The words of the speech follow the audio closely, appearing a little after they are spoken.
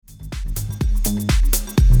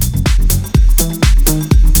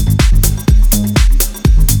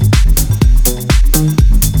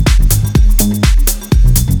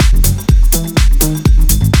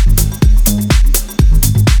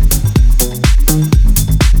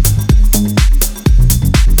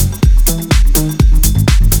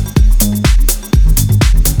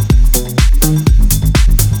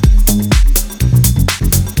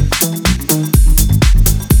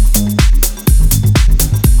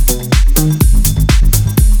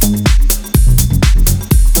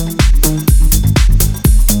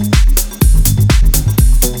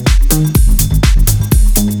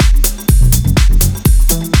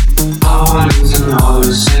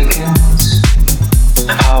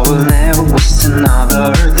will never waste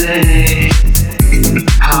another day.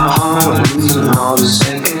 How I will lose another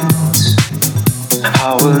second.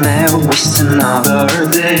 I will never waste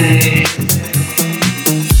another day.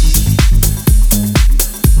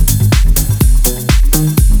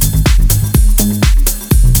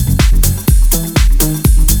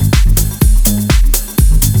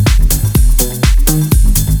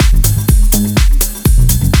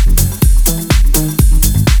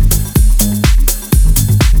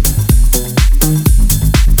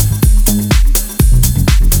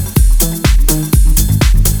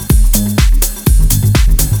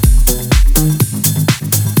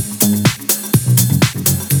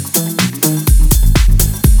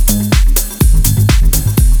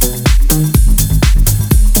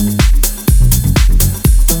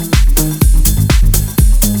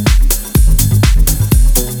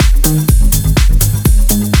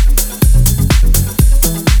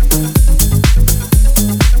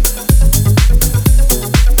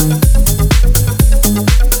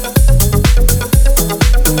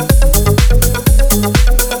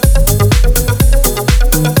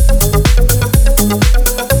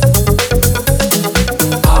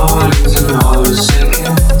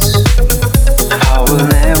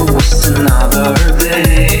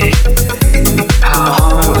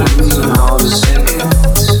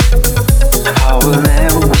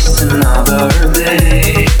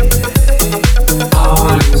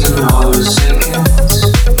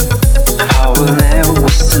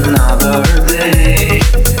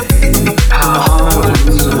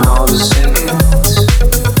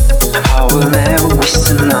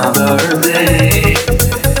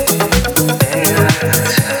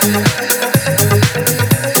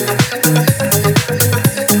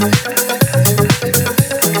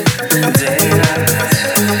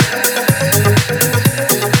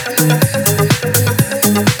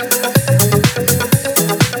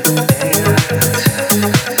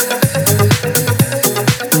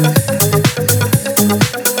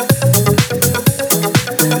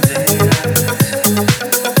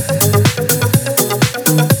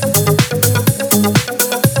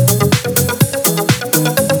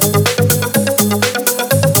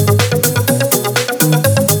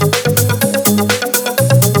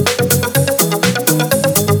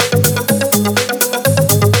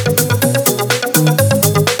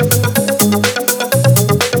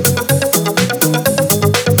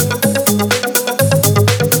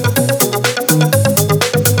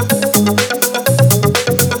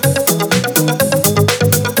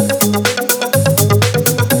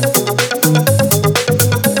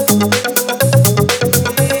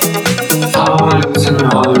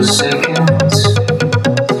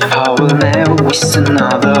 I will never waste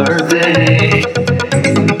another day.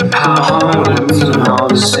 How I will lose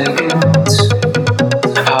another second.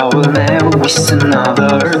 I will never waste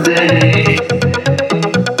another day.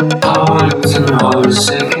 I will lose another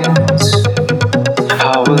second.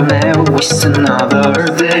 I will never waste another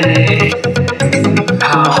day.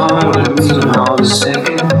 How I will lose another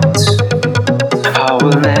second. I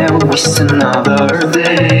will never waste another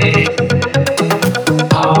day.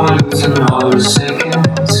 I will lose another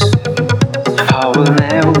second. I will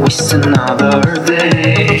never waste another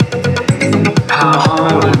day. How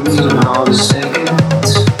I will lose another second.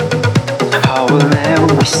 I will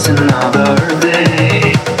never waste another day.